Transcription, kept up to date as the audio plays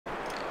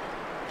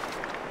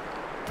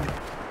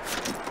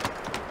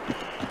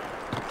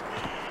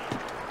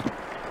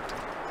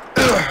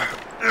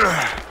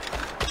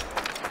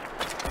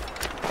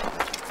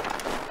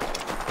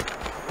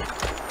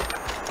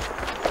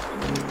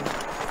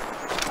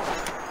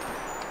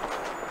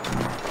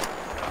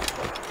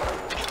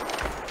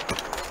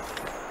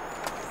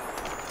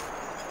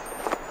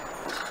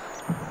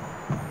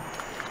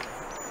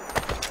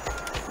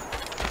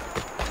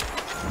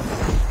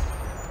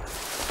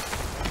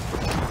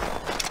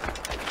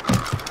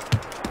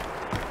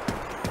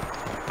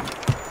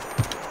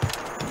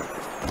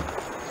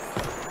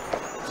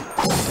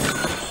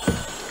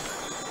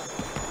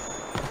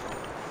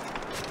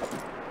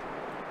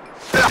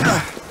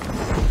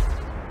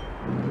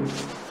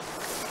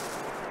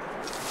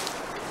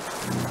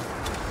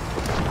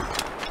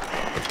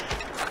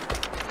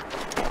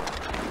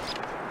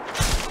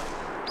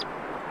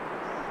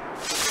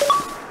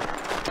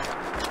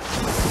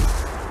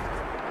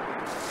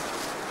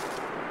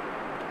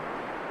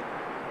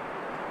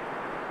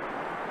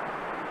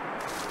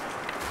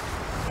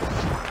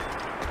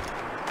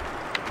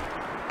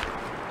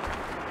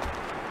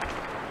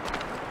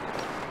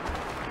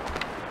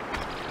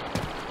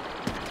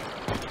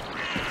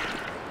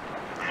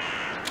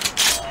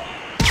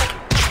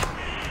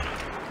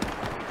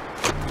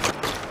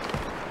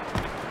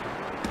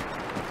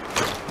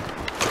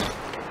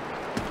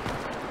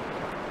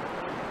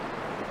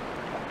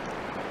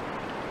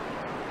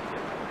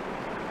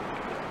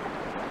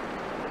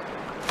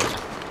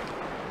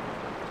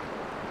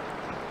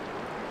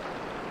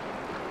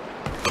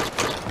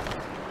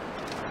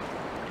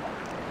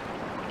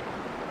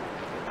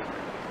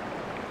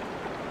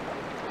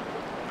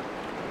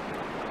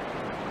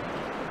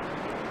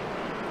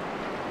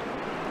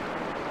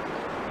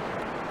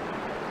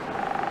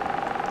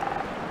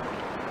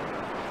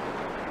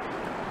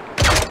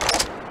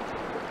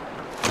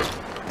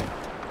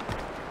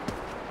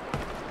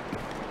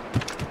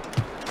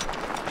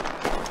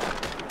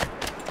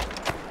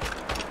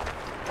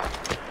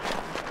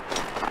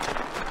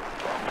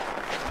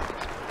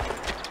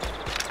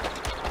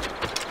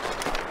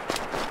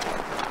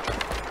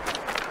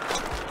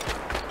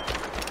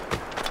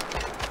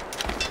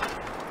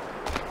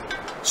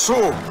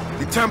So,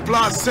 the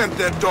Templars sent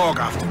their dog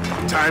after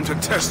me. Time to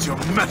test your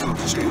mettle,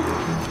 Shay.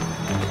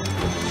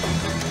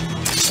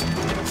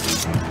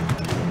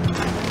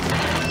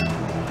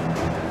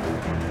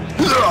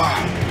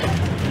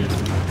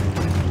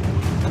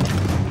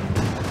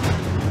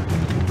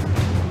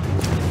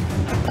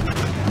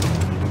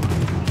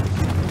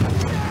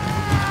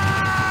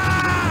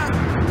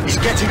 He's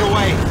getting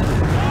away.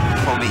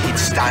 If only he'd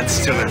stand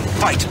still and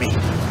fight me.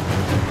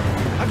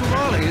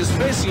 Admirali is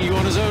facing you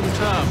on his own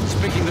terms,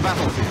 picking the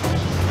battlefield.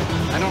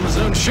 And on his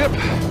own ship,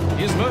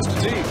 he is most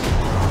at ease.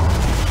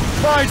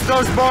 Find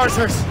those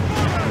martyrs,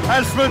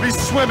 else we'll be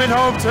swimming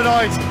home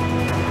tonight.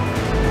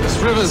 This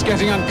river's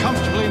getting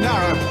uncomfortably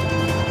narrow.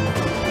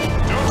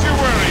 Don't you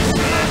worry,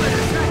 sir.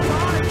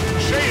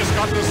 Shay has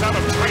got this out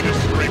of trader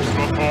scrapes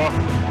before.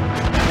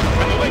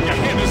 And the lake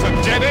ahead is a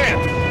dead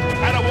end.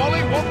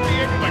 Adewale won't be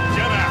able to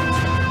get out.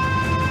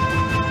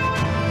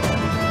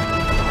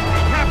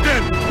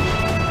 Captain!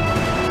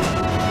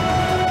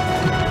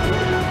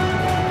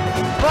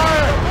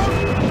 Fire!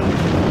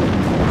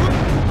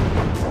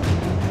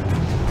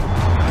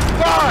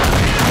 Fire!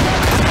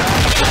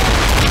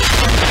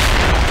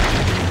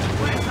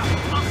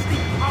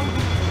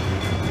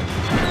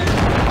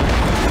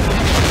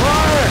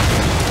 Fire!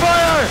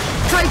 Fire!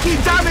 Taking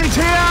damage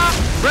here!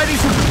 Ready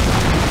to...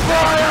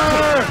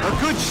 Fire! A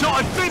good shot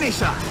and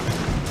finisher!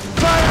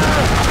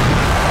 Fire!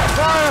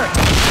 Fire!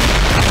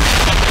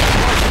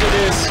 It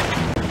is.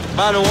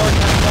 Man of War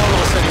can't follow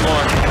us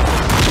anymore.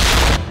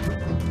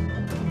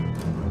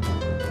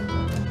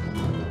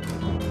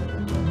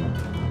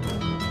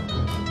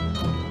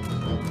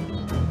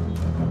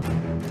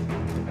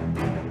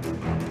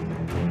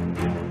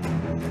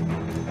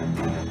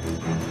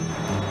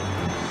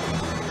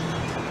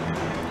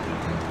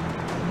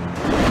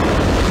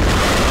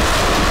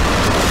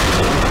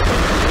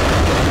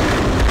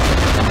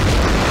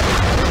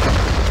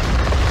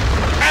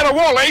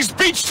 Adewale's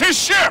beached his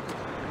ship!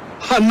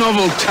 A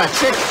novel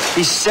tactic?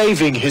 He's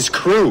saving his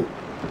crew.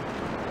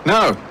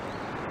 No.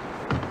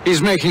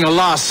 He's making a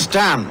last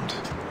stand.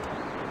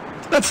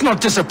 Let's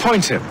not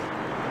disappoint him.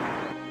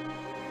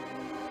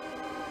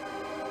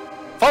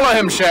 Follow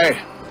him, Shay.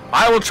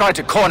 I will try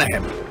to corner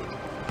him.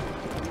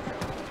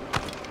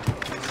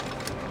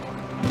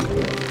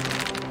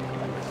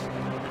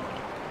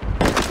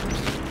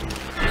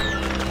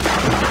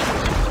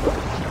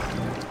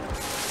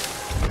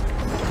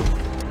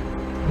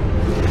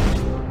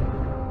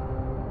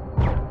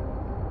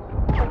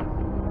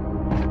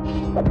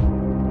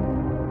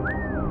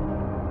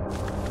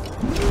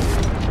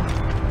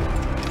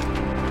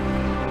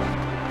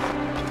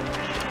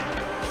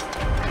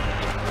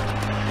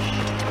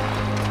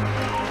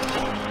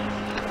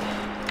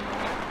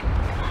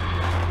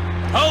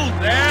 Hold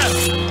there!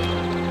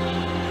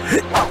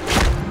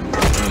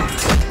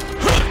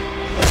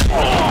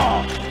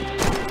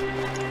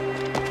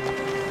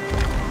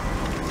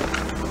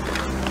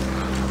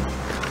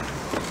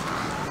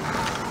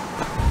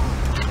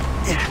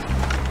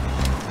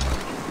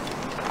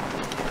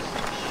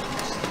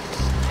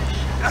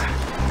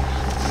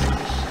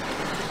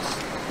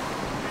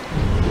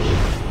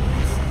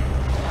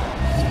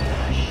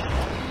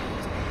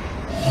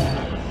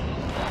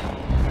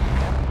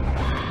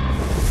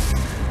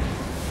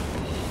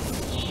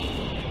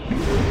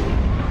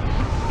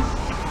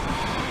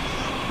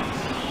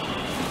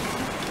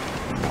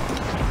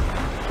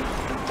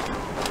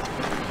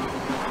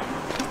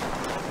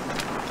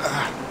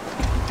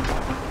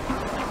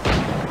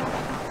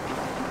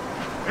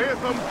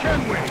 Haytham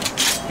Kenway!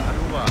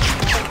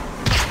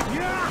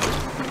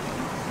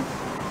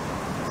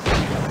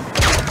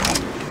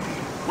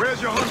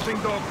 Where's your hunting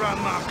dog,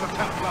 Grandmaster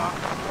Templar?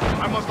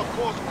 I must have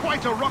caused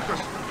quite a ruckus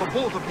for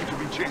both of you to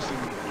be chasing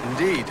me.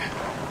 Indeed.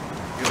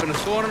 You've been a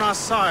thorn on our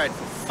side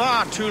for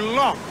far too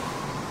long.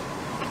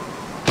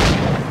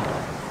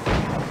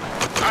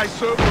 I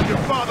served with your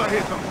father,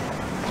 Haytham.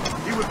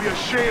 He would be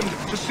ashamed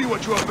to see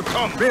what you have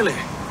become. Really?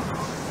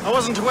 I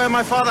wasn't aware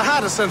my father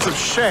had a sense of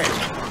shame.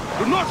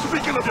 Do not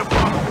speak ill of your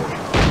father,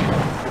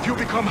 boy. If you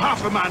become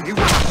half the man he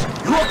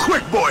was. You are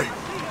quick, boy,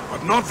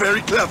 but not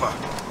very clever.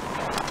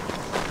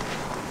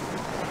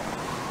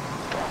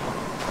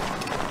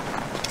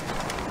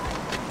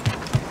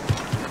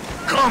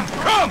 Come,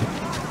 come!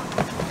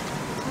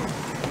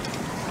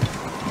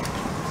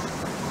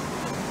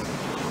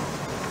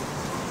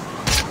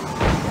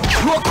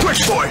 You are quick,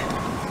 boy,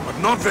 but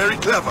not very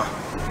clever.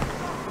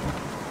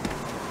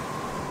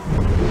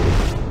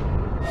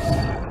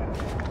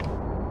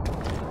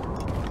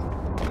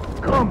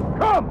 Come,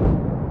 come!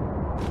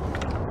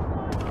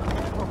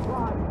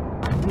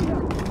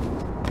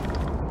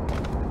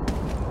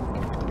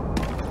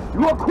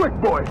 You are quick,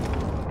 boy,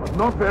 but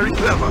not very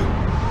clever.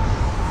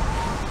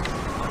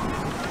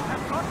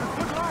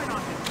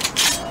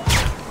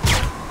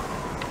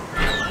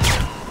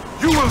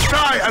 You will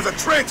die as a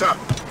traitor!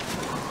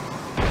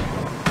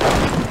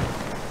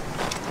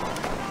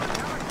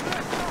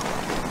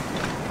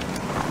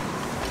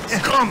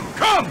 Come,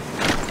 come!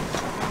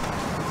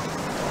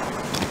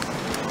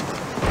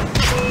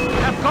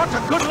 I've got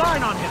a good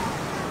line on him.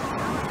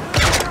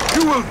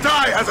 You will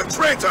die as a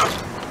traitor!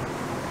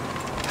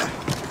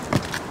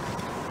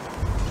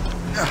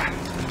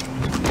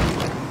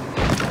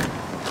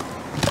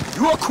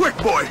 You are quick,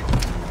 boy,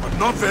 but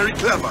not very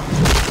clever.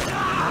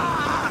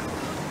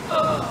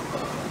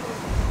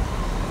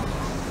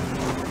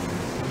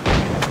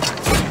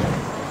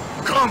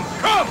 Come,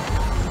 come!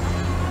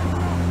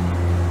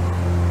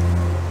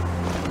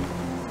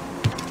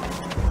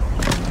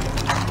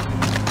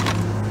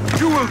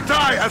 You will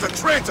die as a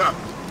traitor!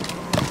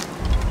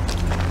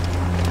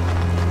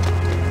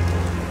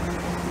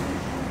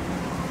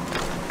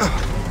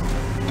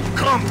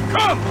 Come,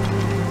 come!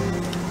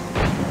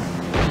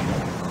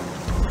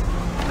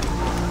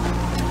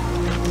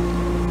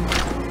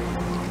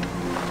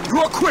 You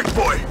are quick,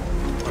 boy,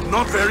 but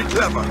not very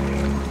clever.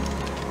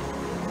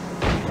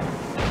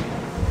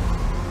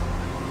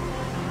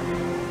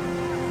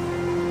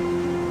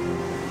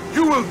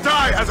 You will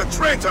die as a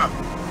traitor!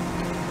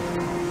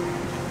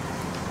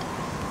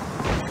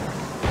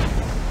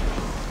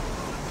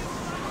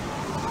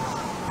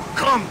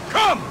 Come,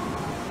 come!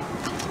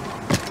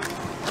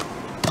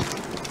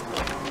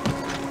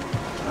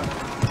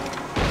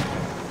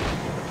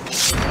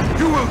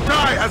 You will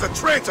die as a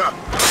traitor!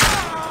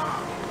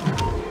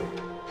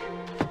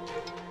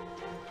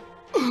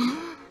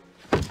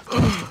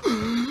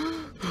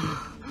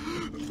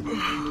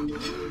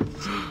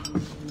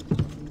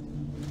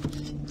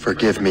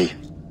 Forgive me,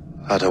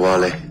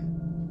 Adewale.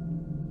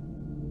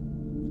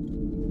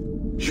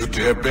 You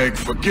dare beg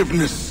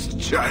forgiveness,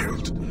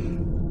 child?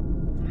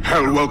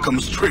 Hell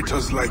welcomes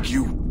traitors like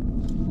you.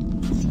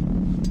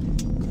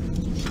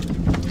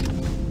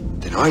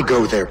 Then I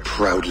go there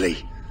proudly,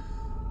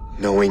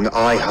 knowing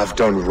I have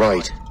done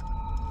right.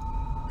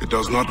 It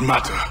does not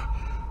matter.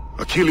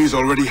 Achilles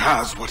already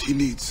has what he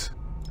needs.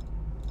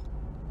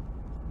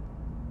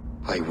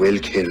 I will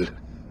kill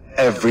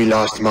every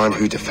last man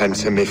who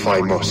defends him if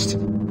I must.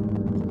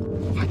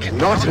 I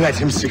cannot let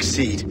him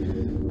succeed.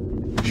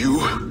 You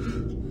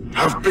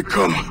have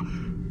become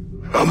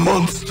a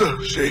monster,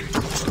 Shay.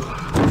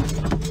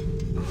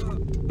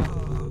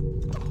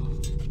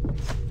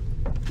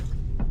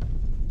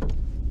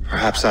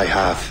 Perhaps I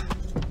have.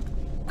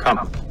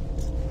 Come.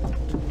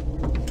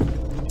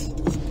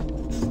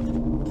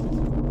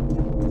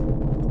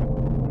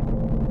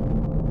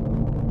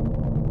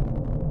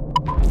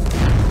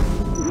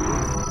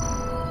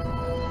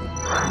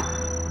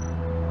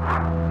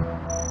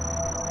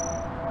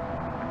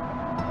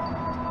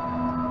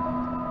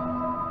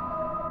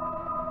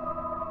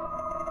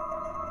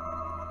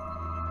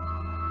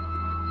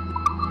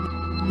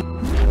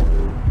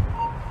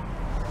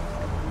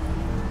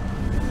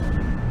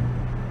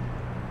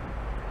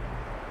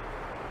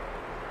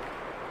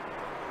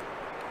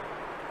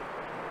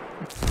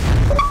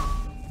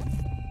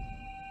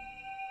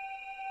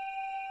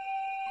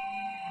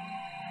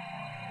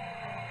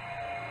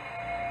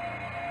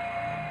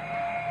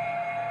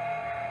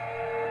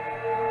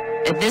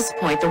 At this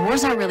point, the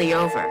war's not really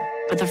over,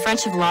 but the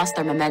French have lost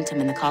their momentum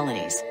in the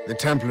colonies. The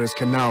Templars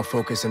can now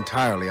focus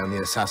entirely on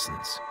the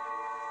assassins.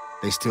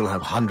 They still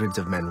have hundreds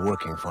of men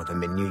working for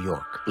them in New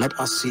York. Let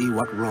us see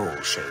what role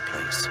Shay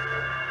plays.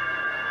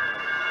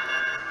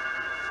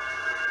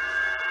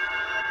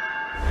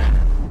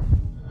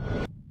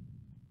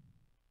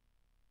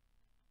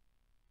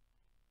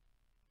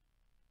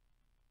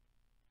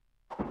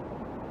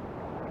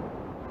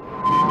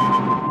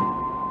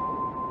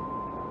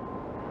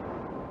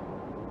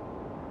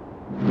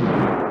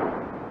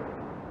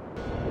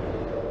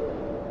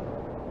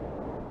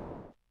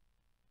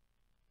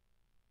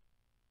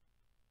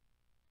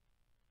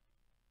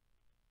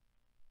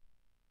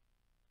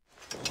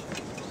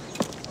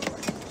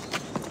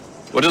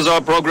 What is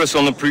our progress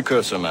on the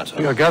precursor matter?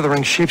 We are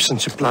gathering ships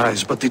and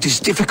supplies, but it is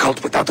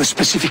difficult without a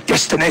specific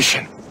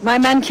destination. My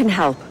men can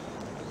help.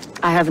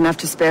 I have enough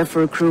to spare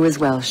for a crew as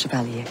well,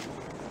 Chevalier.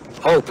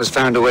 Hope has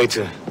found a way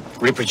to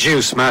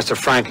reproduce Master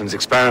Franklin's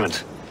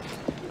experiment.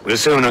 We'll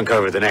soon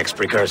uncover the next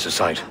precursor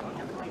site.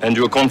 And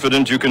you're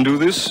confident you can do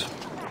this?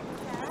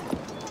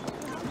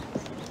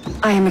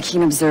 I am a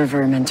keen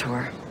observer,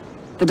 Mentor.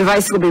 The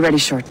device will be ready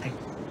shortly.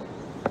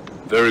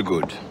 Very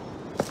good.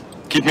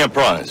 Keep me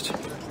apprised.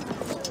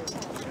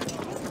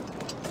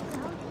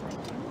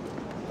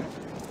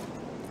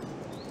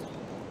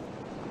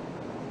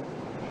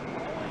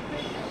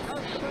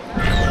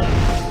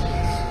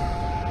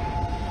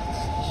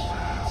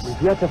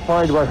 We've yet to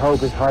find where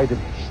Hope is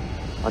hiding,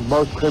 and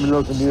most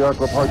criminals in New York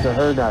report to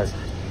her now.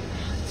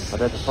 I'd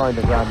have to find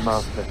the Grand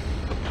Master.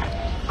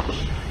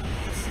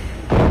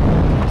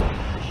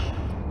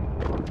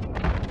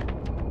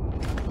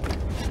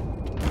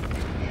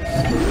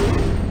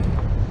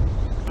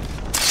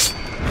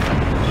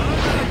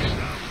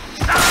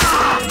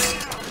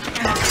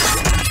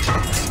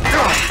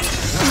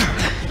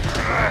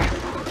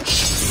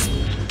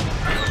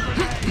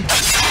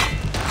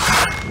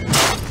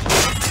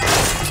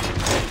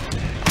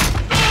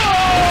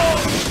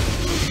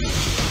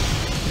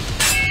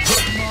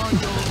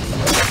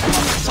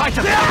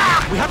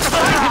 We have to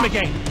find him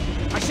again!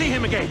 I see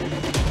him again!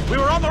 We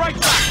were on the right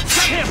track!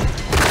 Get him!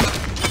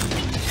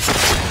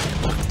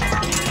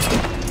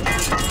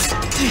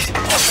 I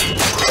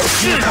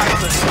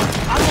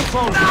will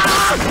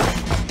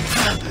follow.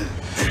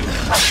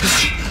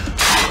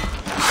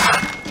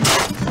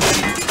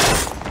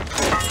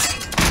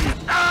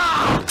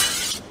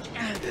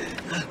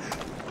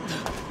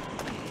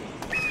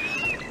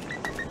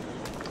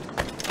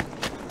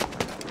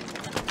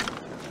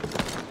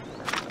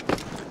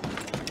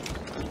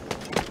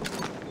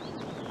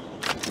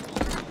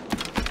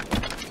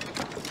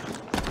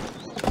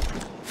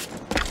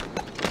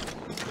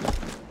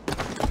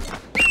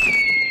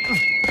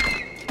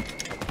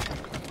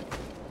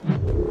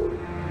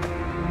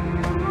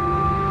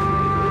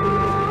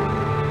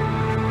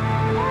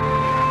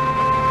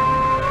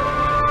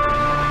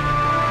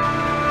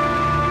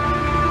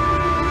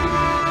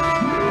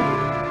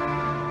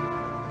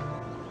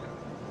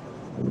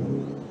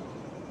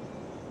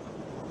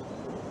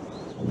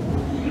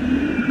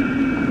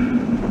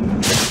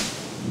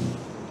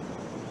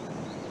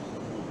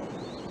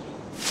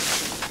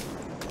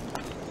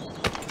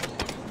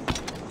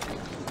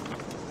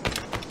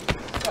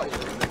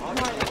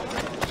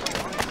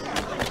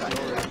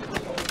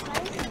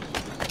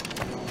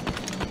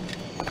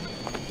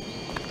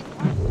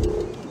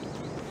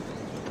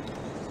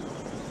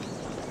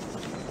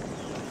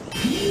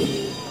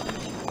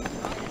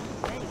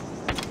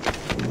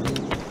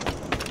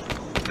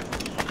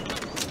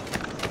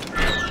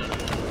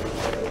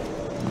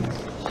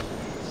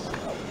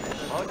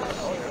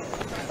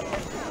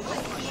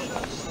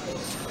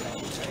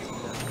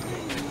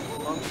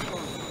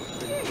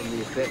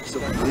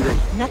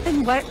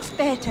 Nothing works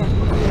better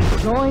than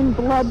drawing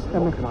blood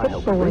from a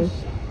sick boy.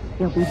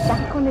 He'll be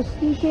back on his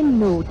feet in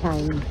no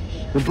time.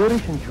 The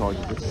British in charge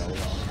of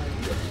this.